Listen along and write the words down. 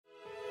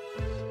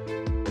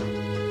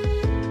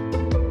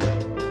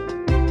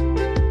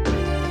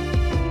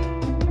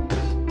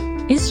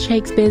Is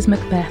Shakespeare's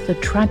Macbeth a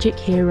tragic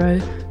hero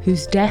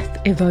whose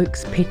death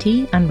evokes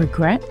pity and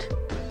regret?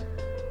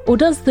 Or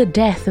does the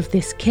death of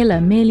this killer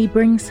merely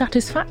bring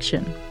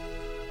satisfaction?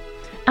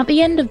 At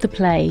the end of the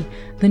play,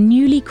 the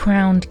newly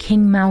crowned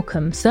King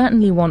Malcolm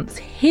certainly wants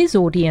his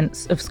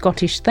audience of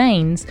Scottish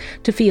thanes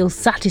to feel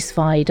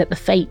satisfied at the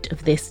fate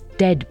of this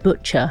dead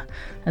butcher,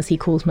 as he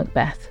calls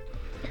Macbeth.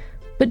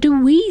 But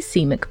do we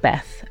see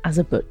Macbeth as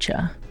a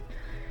butcher?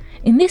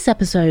 In this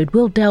episode,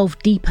 we'll delve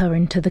deeper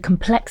into the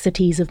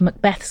complexities of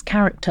Macbeth's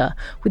character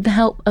with the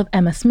help of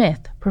Emma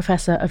Smith,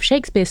 Professor of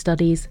Shakespeare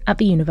Studies at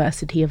the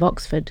University of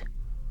Oxford.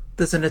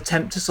 There's an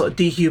attempt to sort of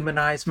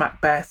dehumanise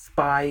Macbeth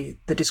by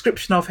the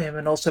description of him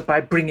and also by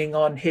bringing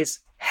on his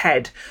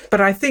head. But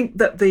I think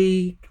that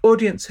the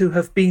audience who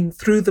have been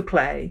through the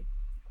play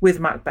with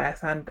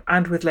Macbeth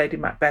and with Lady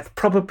Macbeth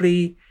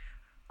probably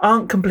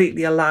aren't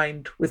completely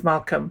aligned with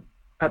Malcolm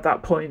at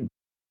that point.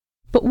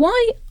 But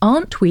why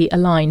aren't we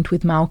aligned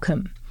with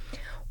Malcolm?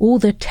 All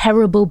the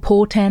terrible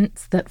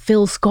portents that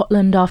fill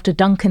Scotland after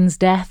Duncan's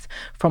death,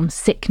 from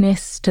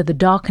sickness to the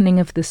darkening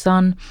of the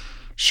sun,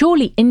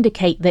 surely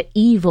indicate the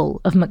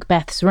evil of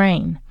Macbeth's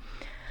reign.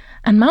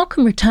 And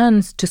Malcolm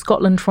returns to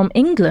Scotland from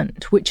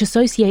England, which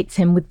associates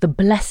him with the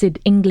blessed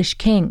English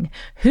king,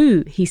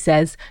 who, he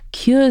says,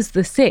 cures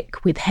the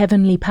sick with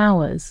heavenly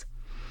powers.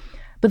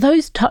 But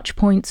those touch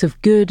points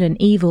of good and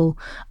evil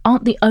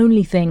aren't the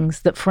only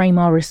things that frame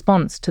our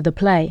response to the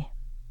play.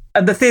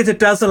 And the theatre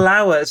does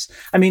allow us,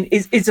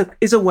 is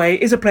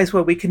a place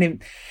where we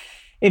can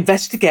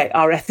investigate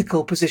our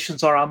ethical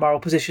positions or our moral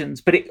positions,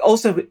 but it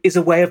also is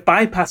a way of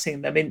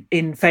bypassing them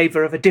in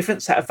favour of a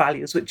different set of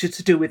values, which are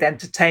to do with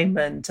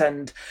entertainment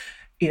and,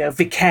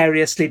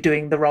 vicariously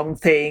doing the wrong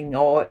thing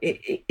or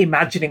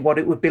imagining what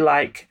it would be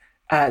like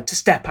to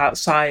step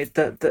outside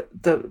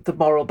the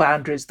moral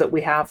boundaries that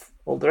we have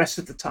all the rest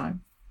of the time.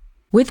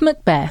 With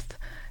Macbeth,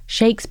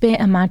 Shakespeare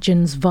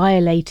imagines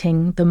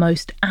violating the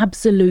most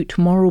absolute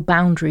moral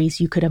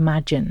boundaries you could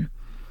imagine.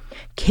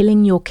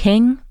 Killing your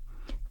king,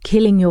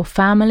 killing your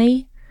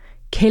family,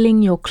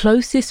 killing your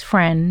closest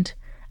friend,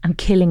 and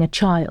killing a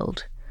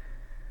child.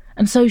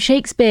 And so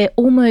Shakespeare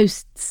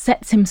almost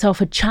sets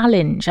himself a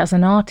challenge as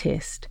an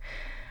artist.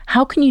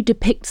 How can you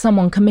depict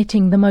someone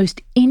committing the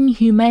most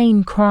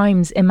inhumane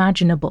crimes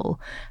imaginable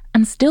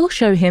and still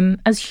show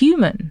him as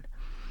human?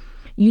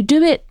 You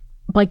do it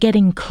by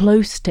getting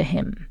close to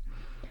him.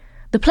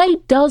 The play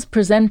does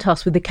present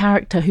us with a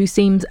character who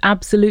seems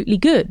absolutely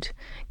good,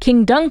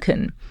 King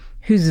Duncan,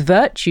 whose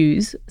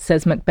virtues,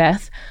 says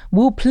Macbeth,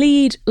 will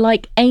plead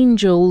like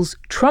angels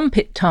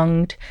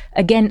trumpet-tongued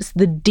against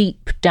the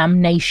deep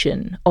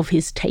damnation of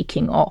his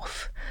taking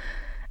off.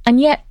 And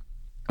yet,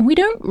 we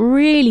don't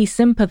really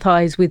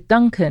sympathise with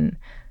Duncan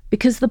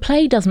because the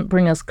play doesn't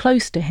bring us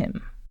close to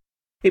him.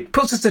 It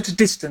puts us at a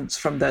distance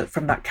from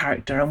that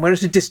character, and we're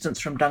at a distance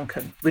from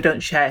Duncan. We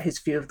don't share his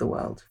view of the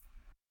world.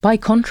 By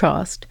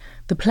contrast,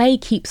 the play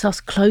keeps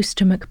us close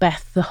to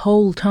Macbeth the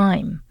whole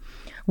time.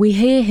 We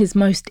hear his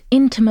most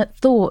intimate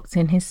thoughts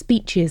in his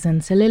speeches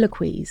and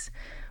soliloquies.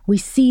 We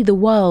see the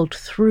world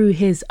through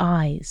his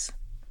eyes.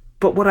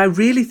 But what I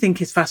really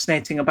think is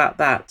fascinating about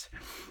that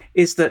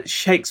is that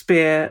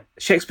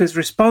Shakespeare's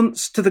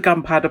response to the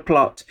gunpowder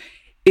plot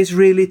is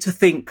really to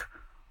think,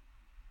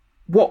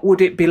 what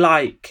would it be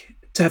like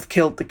to have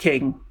killed the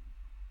king?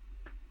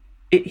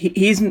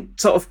 He isn't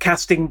sort of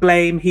casting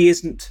blame. He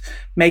isn't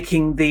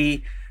making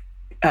the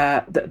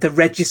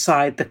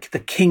regicide, the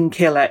king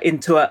killer,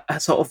 into a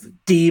sort of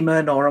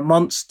demon or a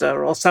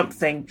monster or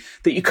something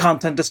that you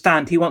can't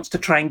understand. He wants to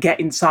try and get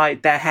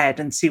inside their head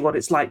and see what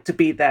it's like to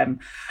be them.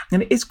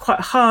 And it's quite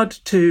hard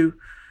to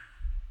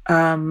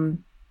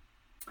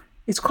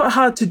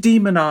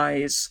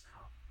demonize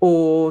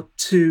or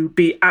to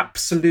be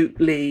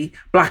absolutely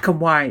black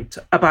and white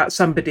about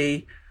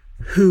somebody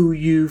who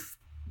you've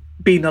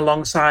been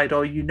alongside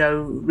or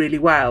really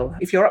well.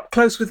 If you're up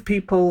close with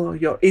people or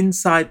you're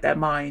inside their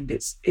mind,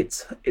 it's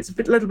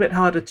a little bit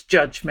harder to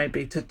judge,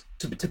 maybe to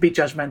be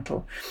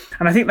judgmental.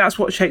 And I think that's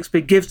what Shakespeare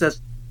gives us.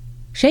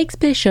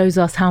 Shakespeare shows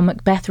us how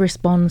Macbeth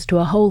responds to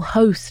a whole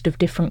host of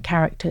different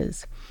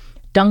characters.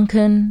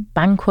 Duncan,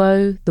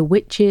 Banquo, the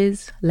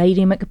witches,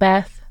 Lady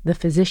Macbeth, the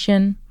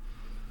physician.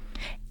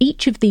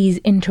 Each of these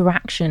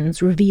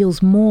interactions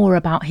reveals more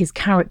about his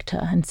character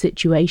and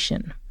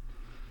situation.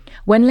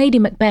 When Lady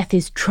Macbeth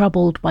is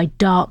troubled by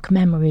dark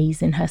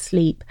memories in her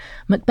sleep,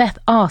 Macbeth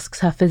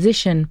asks her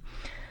physician,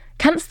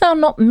 "Canst thou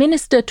not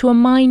minister to a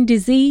mind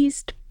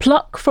diseased,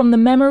 pluck from the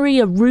memory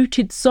a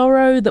rooted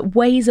sorrow that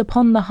weighs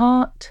upon the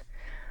heart?"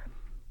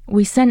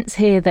 We sense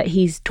here that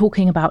he's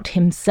talking about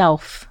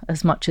himself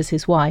as much as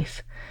his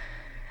wife.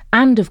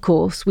 And, of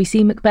course, we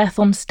see Macbeth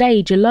on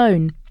stage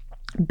alone,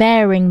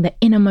 bearing the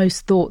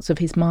innermost thoughts of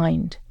his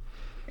mind.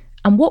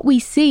 And what we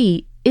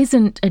see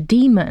isn't a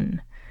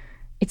demon.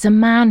 It's a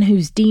man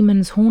whose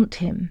demons haunt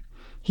him.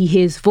 He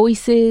hears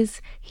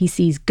voices, he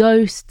sees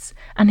ghosts,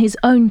 and his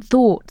own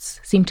thoughts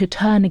seem to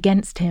turn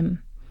against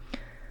him.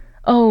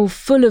 "Oh,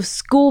 full of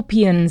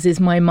scorpions is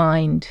my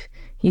mind,"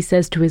 he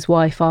says to his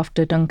wife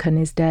after Duncan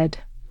is dead.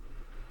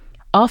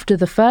 After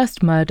the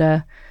first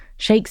murder,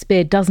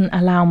 Shakespeare doesn't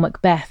allow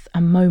Macbeth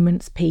a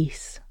moment's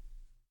peace.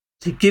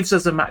 He gives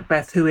us a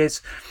Macbeth who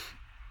is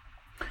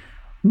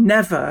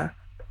never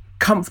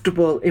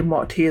comfortable in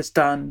what he has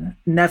done,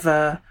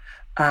 never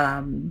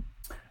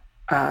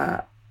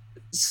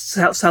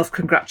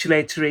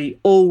self-congratulatory,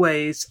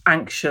 always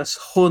anxious,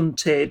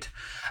 haunted,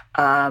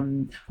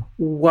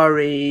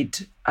 worried,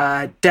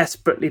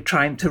 desperately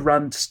trying to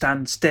run to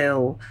stand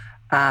still.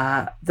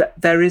 That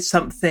there is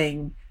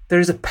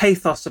a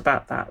pathos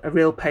about that, a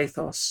real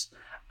pathos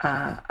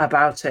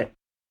about it.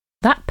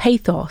 That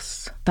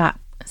pathos, that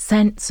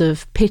sense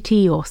of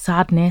pity or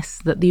sadness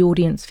that the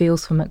audience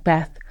feels for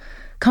Macbeth,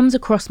 comes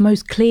across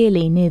most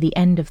clearly near the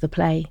end of the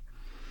play.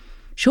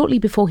 Shortly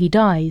before he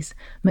dies,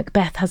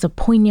 Macbeth has a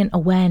poignant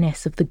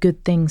awareness of the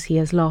good things he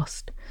has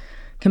lost.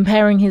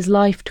 Comparing his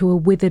life to a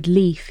withered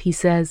leaf, he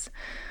says,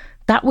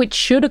 "That which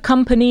should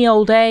accompany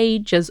old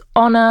age, as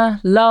honour,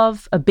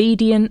 love,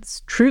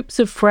 obedience, troops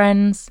of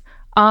friends,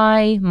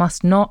 I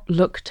must not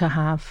look to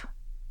have."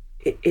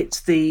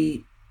 It's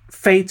the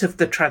fate of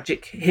the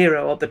tragic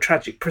hero or the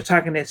tragic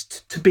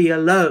protagonist to be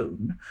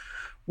alone,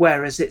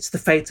 whereas it's the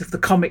fate of the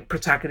comic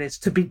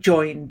protagonist to be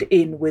joined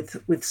in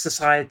with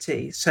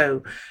society.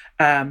 So,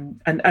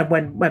 and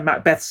when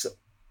Macbeth's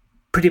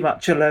pretty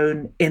much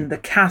alone in the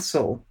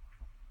castle,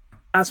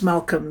 as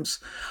Malcolm's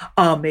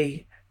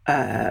army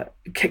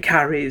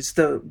carries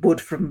the wood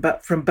from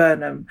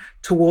Burnham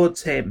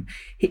towards him,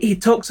 he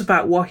talks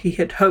about what he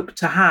had hoped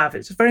to have.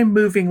 It's a very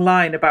moving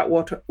line about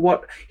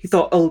what he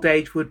thought old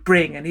age would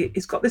bring, and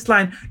he's got this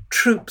line,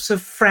 "troops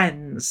of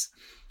friends."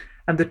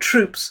 And the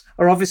troops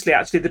are obviously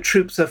actually the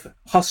troops of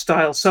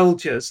hostile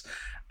soldiers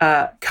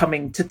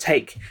coming to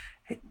take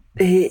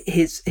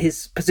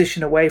his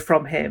position away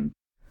from him.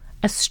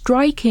 A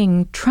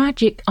striking,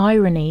 tragic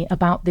irony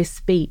about this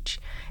speech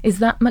is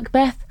that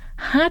Macbeth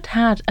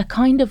had a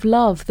kind of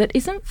love that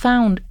isn't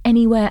found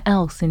anywhere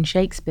else in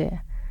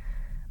Shakespeare.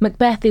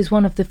 Macbeth is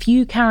one of the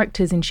few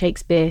characters in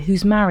Shakespeare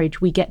whose marriage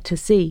we get to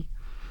see.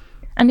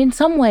 And in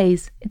some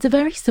ways, it's a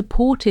very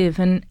supportive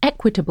and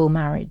equitable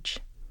marriage.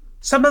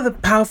 Some of the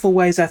powerful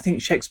ways I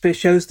think Shakespeare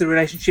shows the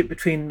relationship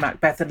between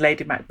Macbeth and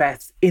Lady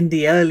Macbeth in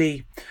the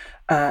early,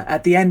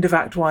 at the end of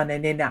Act 1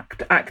 and in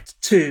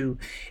Act 2,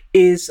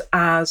 is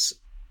as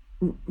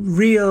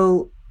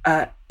real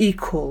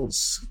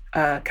equals,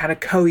 kind of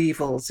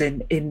coevals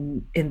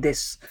in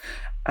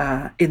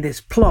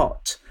this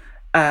plot,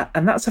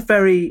 and that's a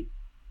very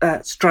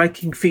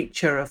striking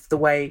feature of the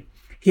way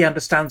he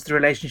understands the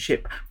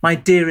relationship. My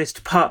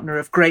dearest partner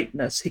of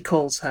greatness, he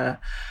calls her,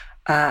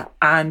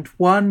 and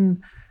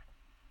one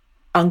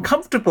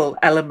uncomfortable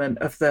element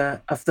of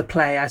the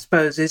play, I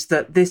suppose, is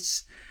that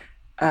this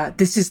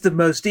is the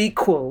most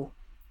equal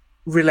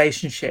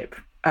relationship,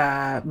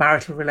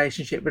 marital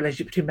relationship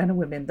between men and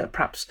women that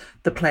perhaps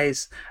the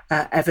plays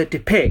ever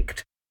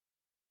depict.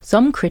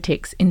 Some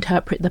critics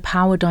interpret the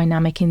power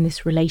dynamic in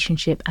this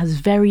relationship as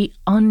very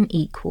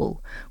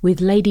unequal, with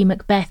Lady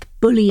Macbeth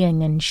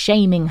bullying and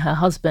shaming her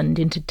husband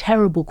into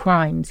terrible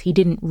crimes he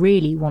didn't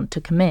really want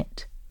to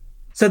commit.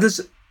 So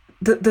there's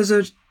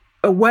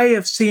a way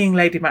of seeing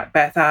Lady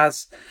Macbeth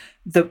as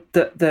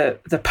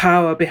the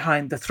power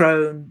behind the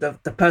throne,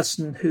 the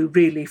person who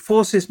really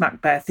forces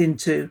Macbeth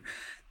into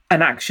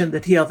an action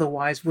that he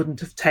otherwise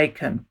wouldn't have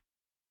taken.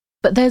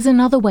 But there's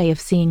another way of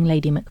seeing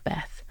Lady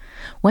Macbeth.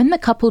 When the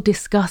couple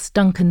discuss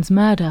Duncan's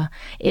murder,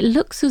 it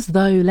looks as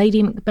though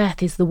Lady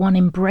Macbeth is the one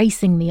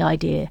embracing the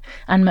idea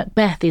and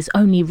Macbeth is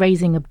only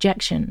raising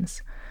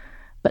objections.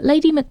 But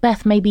Lady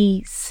Macbeth may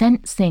be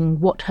sensing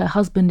what her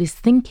husband is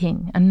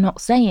thinking and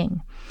not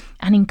saying,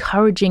 and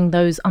encouraging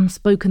those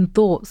unspoken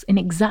thoughts in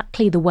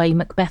exactly the way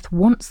Macbeth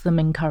wants them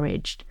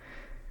encouraged.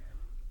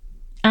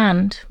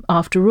 And,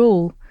 after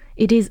all,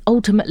 it is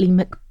ultimately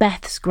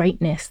Macbeth's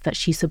greatness that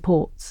she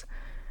supports.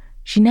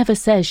 She never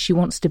says she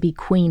wants to be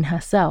queen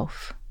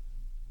herself.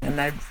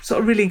 And I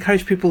sort of really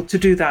encourage people to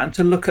do that and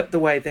to look at the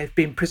way they've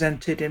been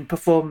presented in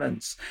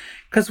performance.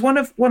 Because one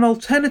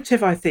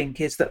alternative, I think,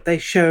 is that they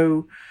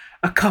show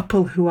a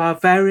couple who are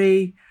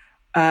very,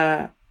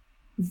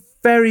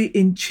 very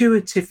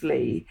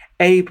intuitively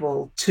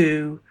able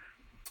to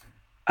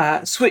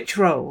switch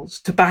roles,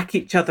 to back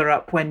each other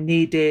up when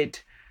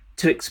needed,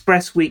 to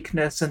express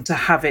weakness and to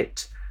have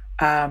it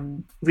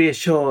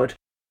reassured.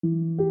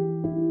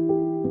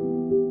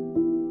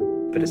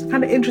 But it's a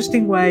kind of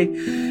interesting way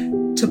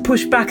to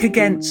push back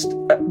against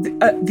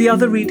the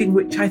other reading,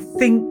 which I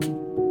think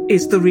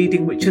is the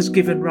reading which has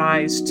given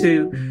rise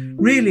to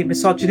really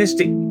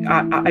misogynistic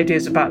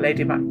ideas about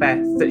Lady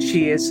Macbeth, that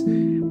she is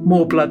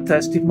more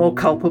bloodthirsty, more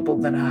culpable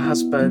than her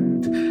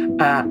husband,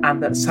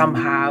 and that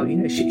somehow,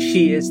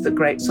 she is the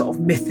great sort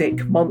of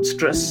mythic,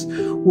 monstrous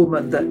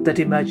woman that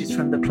emerges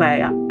from the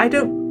play. I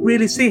don't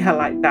really see her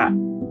like that.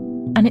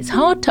 And it's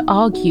hard to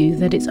argue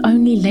that it's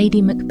only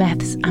Lady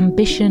Macbeth's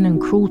ambition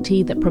and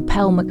cruelty that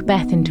propel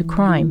Macbeth into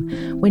crime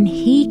when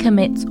he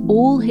commits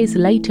all his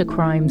later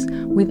crimes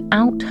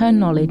without her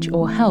knowledge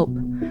or help.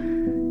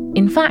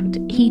 In fact,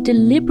 he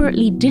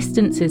deliberately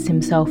distances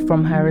himself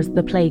from her as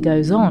the play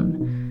goes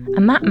on,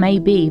 and that may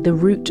be the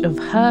root of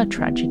her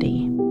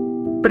tragedy.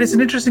 But it's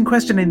an interesting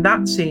question in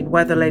that scene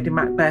whether Lady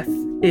Macbeth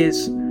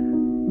is,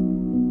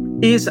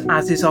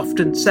 as is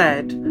often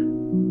said,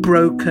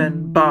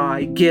 broken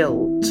by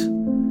guilt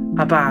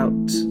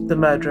about the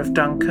murder of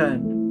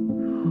Duncan,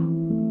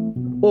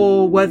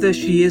 or whether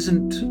she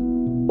isn't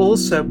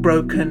also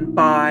broken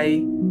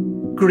by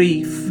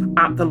grief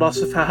at the loss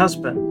of her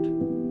husband.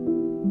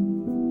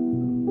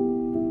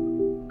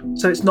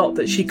 So it's not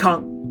that she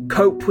can't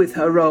cope with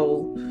her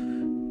role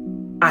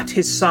at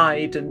his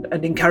side and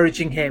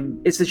encouraging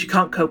him, it's that she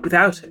can't cope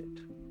without it.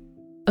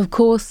 Of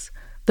course,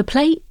 the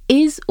play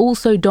is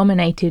also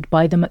dominated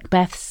by the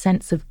Macbeths'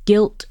 sense of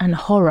guilt and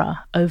horror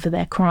over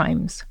their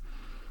crimes.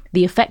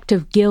 The effect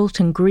of guilt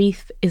and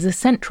grief is a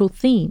central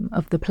theme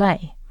of the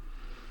play.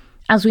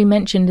 As we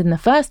mentioned in the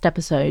first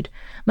episode,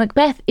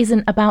 Macbeth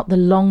isn't about the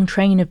long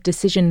train of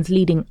decisions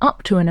leading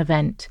up to an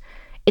event,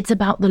 it's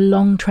about the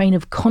long train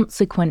of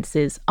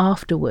consequences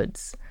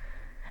afterwards.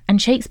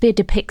 And Shakespeare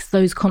depicts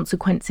those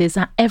consequences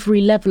at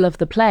every level of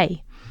the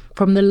play,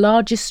 from the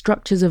largest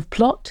structures of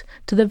plot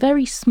to the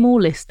very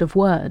smallest of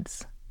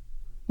words.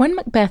 When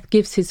Macbeth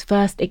gives his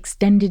first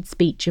extended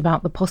speech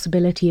about the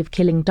possibility of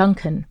killing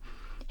Duncan,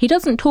 he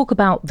doesn't talk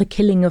about the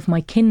killing of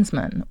my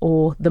kinsman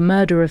or the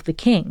murder of the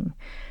king.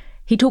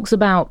 He talks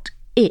about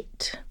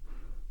it.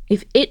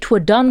 If it were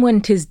done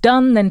when 'tis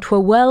done, then 'twere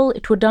well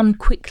it were done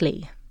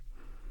quickly.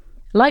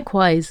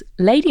 Likewise,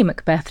 Lady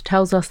Macbeth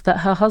tells us that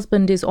her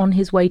husband is on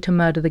his way to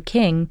murder the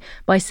king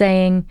by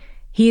saying,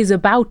 he is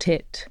about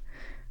it,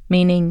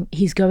 meaning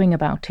he's going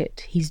about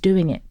it, he's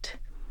doing it.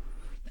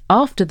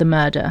 After the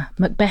murder,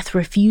 Macbeth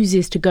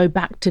refuses to go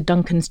back to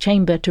Duncan's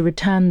chamber to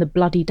return the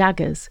bloody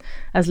daggers,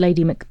 as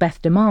Lady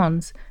Macbeth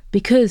demands,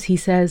 because, he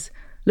says,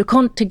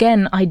 "Lecompte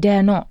again I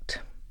dare not."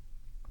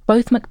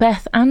 Both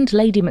Macbeth and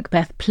Lady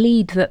Macbeth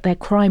plead that their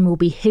crime will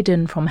be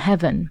hidden from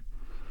heaven.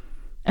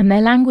 And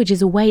their language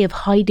is a way of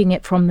hiding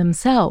it from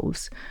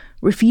themselves,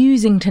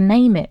 refusing to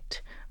name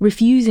it,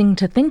 refusing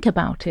to think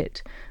about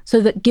it, so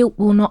that guilt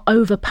will not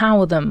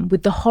overpower them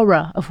with the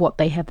horror of what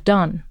they have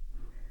done.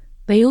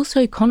 They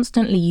also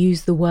constantly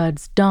use the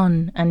words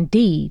done and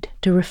deed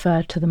to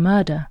refer to the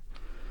murder.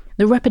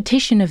 The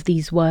repetition of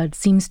these words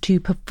seems to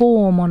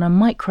perform on a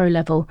micro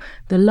level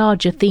the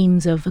larger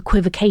themes of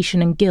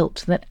equivocation and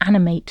guilt that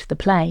animate the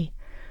play.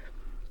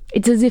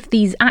 It's as if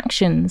these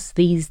actions,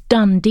 these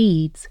done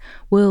deeds,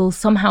 will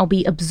somehow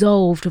be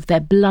absolved of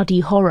their bloody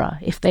horror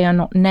if they are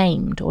not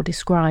named or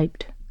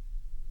described.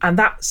 And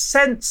that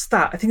sense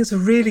that, I think it's a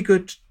really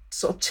good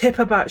sort of tip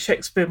about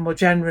Shakespeare more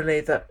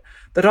generally, that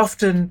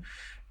often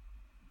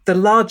the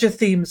larger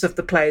themes of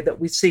the play that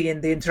we see in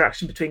the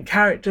interaction between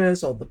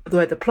characters or the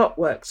way the plot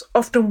works,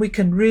 often we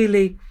can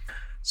really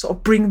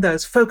sort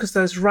of focus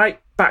those right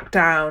back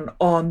down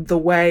on the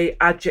way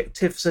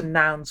adjectives and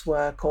nouns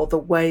work, or the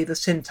way the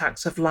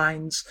syntax of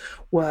lines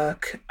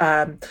work.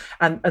 And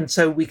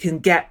so we can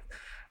get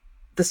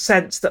the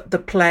sense that the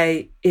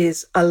play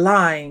is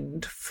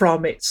aligned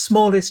from its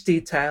smallest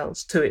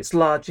details to its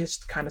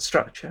largest kind of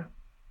structure.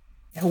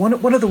 One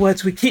of the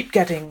words we keep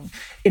getting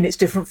in its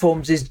different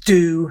forms is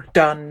do,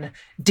 done,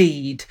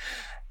 deed.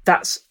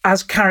 That's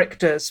as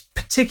characters,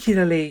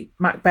 particularly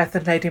Macbeth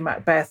and Lady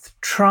Macbeth,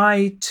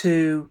 try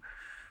to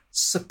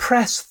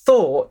suppress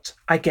thought,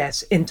 I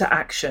guess, into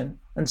action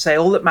and say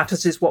all that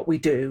matters is what we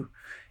do.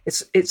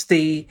 It's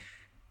the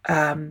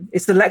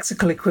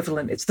lexical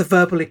equivalent, it's the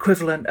verbal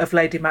equivalent of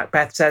Lady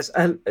Macbeth says,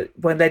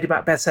 when Lady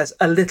Macbeth says,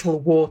 "A little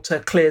water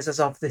clears us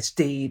of this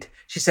deed."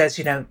 She says,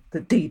 the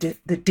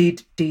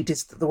deed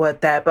is the word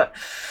there, but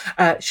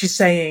she's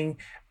saying,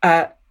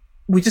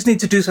 we just need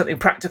to do something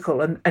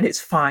practical, and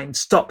it's fine.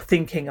 Stop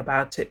thinking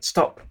about it.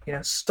 Stop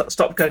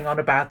going on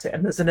about it.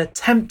 And there's an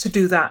attempt to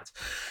do that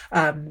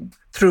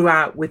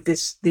throughout with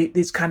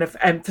this kind of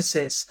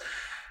emphasis,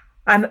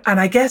 and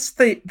I guess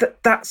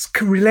that's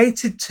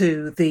related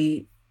to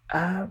the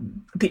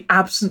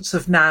absence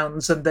of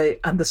nouns and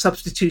the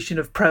substitution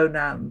of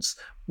pronouns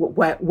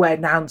where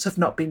nouns have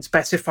not been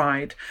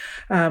specified.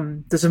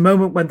 There's a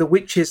moment when the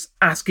witches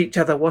ask each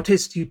other, "What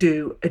is't you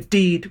do? A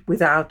deed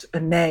without a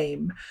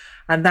name."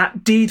 And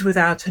that deed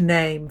without a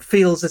name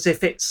feels as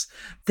if it's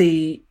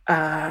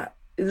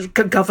it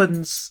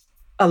governs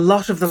a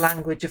lot of the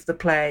language of the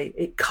play.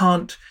 It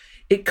can't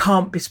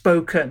be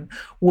spoken.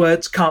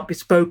 Words can't be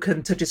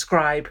spoken to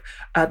describe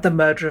the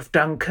murder of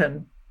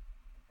Duncan.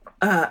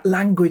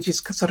 Language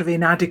is sort of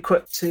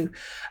inadequate to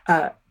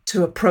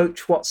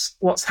approach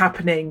what's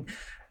happening.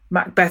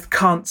 Macbeth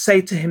can't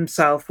say to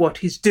himself what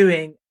he's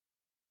doing.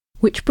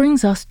 Which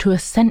brings us to a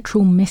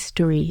central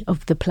mystery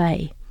of the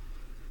play.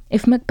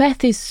 If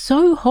Macbeth is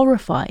so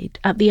horrified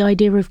at the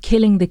idea of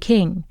killing the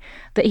king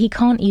that he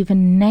can't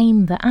even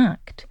name the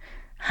act,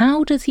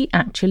 how does he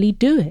actually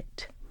do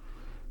it?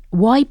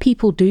 Why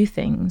people do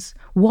things,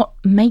 what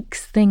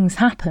makes things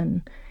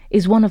happen,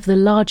 is one of the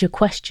larger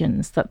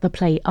questions that the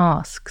play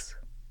asks.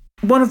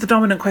 One of the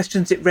dominant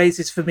questions it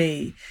raises for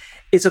me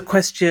is a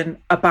question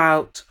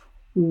about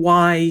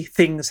why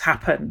things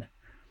happen.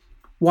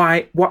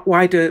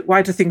 why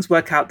do things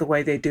work out the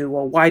way they do,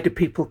 or why do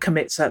people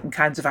commit certain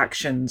kinds of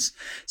actions?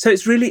 So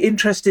it's really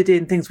interested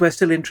in things we're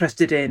still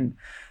interested in.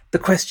 The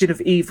question of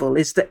evil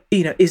is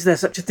there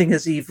such a thing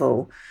as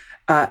evil?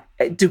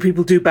 Do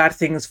people do bad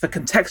things for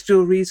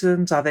contextual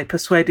reasons? Are they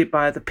persuaded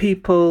by other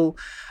people?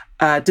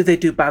 Do they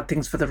do bad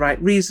things for the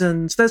right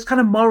reasons? Those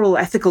kind of moral,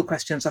 ethical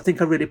questions, I think,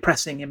 are really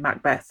pressing in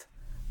Macbeth.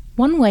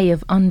 One way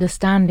of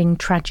understanding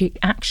tragic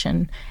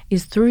action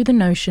is through the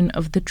notion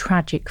of the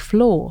tragic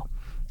flaw,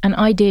 an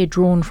idea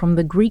drawn from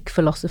the Greek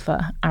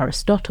philosopher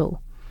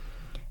Aristotle.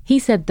 He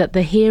said that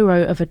the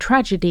hero of a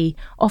tragedy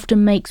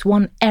often makes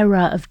one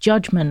error of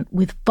judgment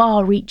with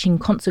far-reaching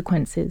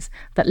consequences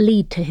that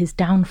lead to his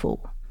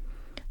downfall.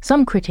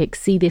 Some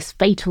critics see this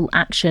fatal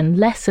action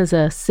less as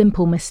a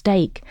simple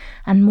mistake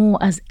and more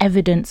as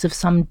evidence of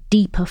some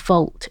deeper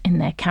fault in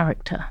their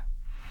character.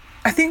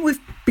 I think we've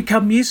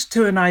become used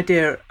to an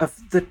idea of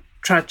the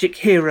tragic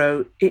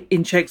hero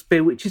in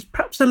Shakespeare, which is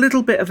perhaps a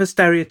little bit of a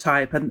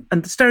stereotype. And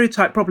the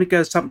stereotype probably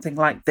goes something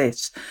like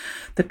this.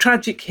 The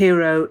tragic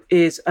hero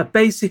is a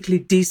basically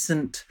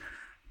decent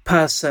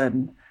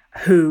person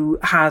who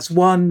has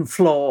one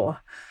flaw,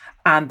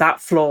 and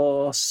that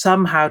flaw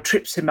somehow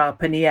trips him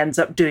up and he ends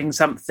up doing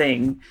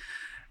something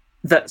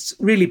that's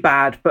really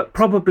bad, but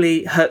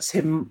probably hurts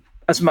him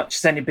as much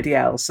as anybody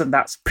else. And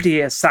that's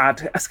a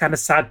kind of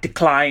sad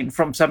decline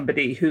from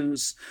somebody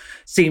who's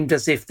seemed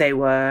as if they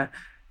were,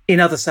 in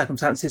other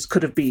circumstances,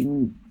 could have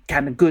been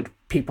kind of good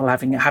people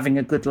having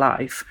a good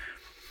life.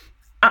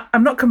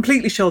 I'm not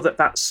completely sure that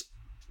that's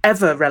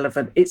ever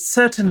relevant. It's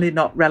certainly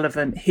not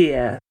relevant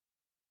here.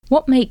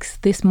 What makes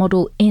this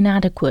model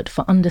inadequate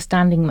for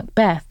understanding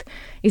Macbeth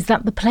is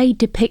that the play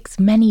depicts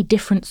many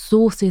different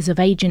sources of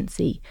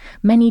agency,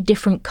 many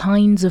different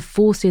kinds of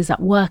forces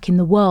at work in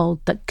the world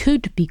that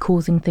could be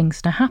causing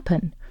things to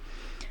happen.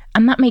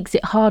 And that makes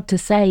it hard to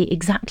say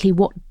exactly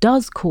what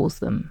does cause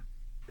them.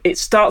 It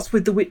starts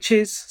with the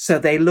witches, so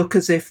they look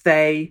as if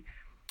they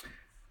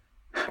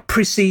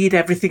precede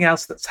everything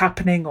else that's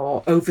happening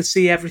or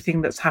oversee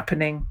everything that's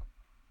happening.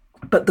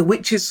 But the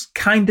witches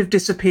kind of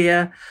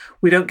disappear.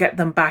 We don't get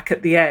them back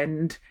at the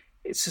end.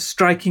 It's a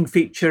striking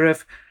feature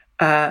of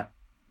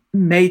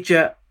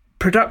major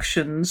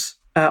productions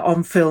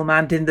on film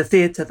and in the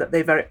theatre that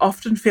they very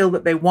often feel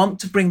that they want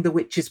to bring the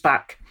witches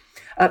back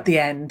at the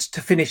end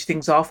to finish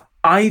things off,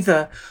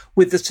 either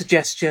with the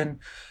suggestion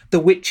the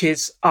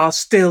witches are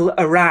still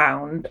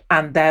around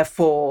and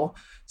therefore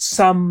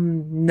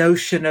some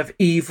notion of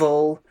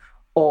evil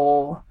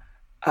or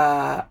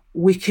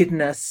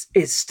wickedness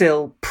is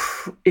still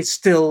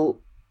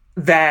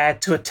there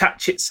to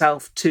attach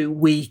itself to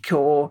weak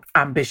or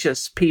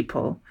ambitious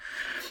people,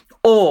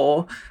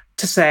 or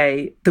to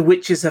say the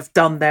witches have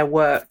done their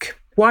work.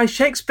 Why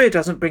Shakespeare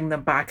doesn't bring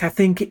them back, I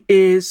think,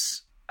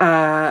 is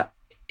a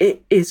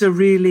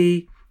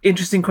really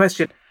interesting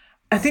question.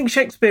 I think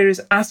Shakespeare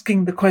is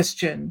asking the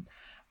question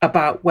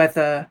about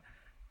whether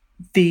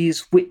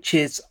these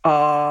witches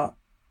are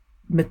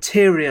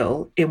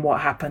material in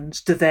what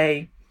happens. Do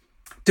they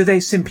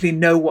simply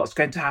know what's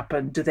going to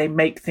happen? Do they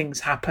make things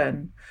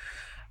happen?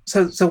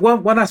 So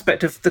one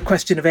aspect of the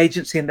question of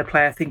agency in the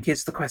play, I think,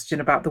 is the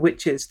question about the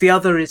witches. The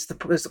other is the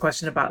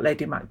question about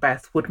Lady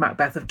Macbeth. Would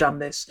Macbeth have done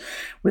this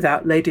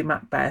without Lady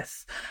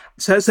Macbeth?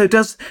 So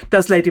does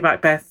Lady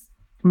Macbeth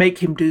make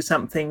him do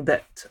something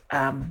that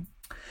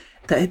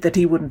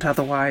he wouldn't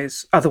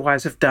otherwise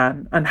have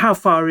done? And how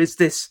far is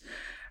this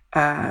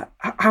an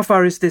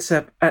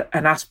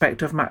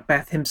aspect of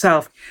Macbeth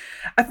himself?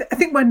 I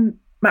think when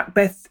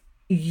Macbeth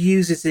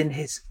uses in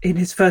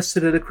his first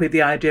soliloquy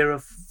the idea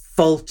of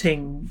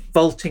vaulting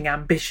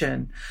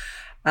ambition,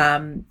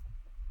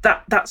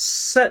 that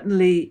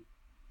certainly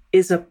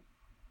is a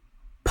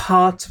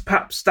part,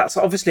 perhaps that's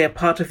obviously a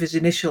part of his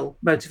initial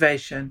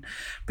motivation,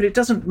 but it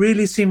doesn't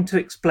really seem to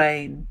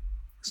explain,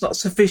 it's not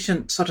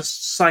sufficient sort of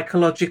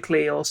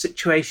psychologically or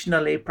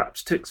situationally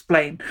perhaps to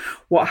explain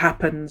what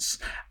happens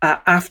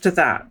after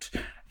that.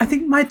 I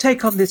think my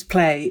take on this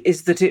play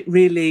is that it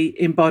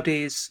really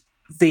embodies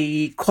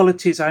the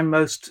qualities I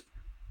most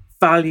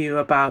value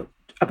about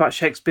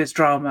Shakespeare's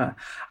drama.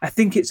 I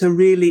think it's a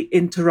really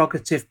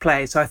interrogative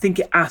play. So I think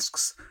it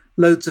asks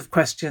loads of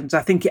questions.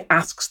 I think it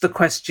asks the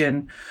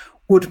question,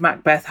 would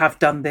Macbeth have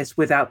done this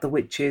without the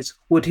witches?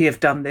 Would he have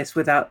done this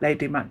without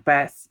Lady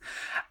Macbeth?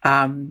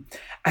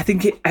 I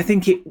think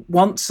it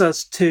wants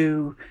us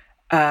to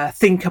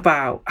think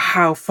about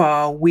how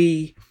far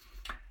we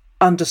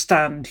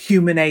understand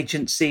human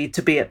agency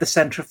to be at the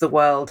centre of the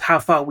world, how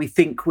far we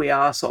think we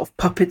are sort of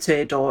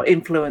puppeted or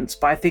influenced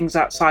by things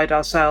outside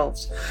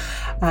ourselves.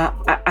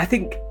 I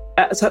think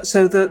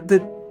so.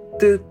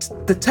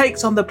 The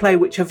takes on the play,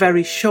 which are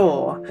very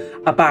sure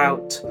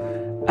about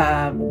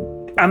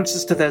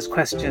answers to those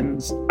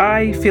questions,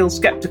 I feel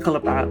sceptical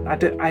about.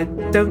 I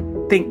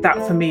don't think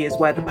that for me is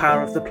where the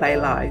power of the play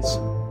lies.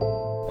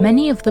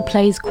 Many of the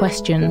play's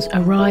questions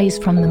arise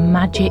from the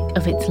magic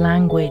of its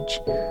language.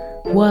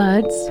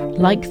 Words,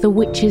 like the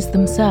witches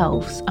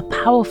themselves, are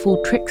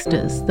powerful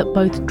tricksters that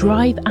both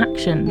drive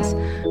actions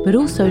but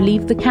also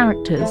leave the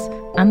characters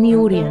and the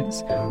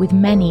audience with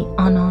many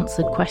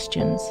unanswered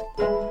questions.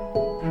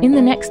 In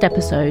the next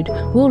episode,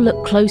 we'll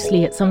look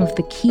closely at some of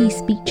the key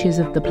speeches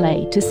of the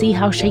play to see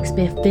how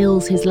Shakespeare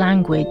fills his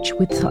language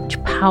with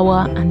such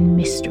power and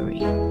mystery.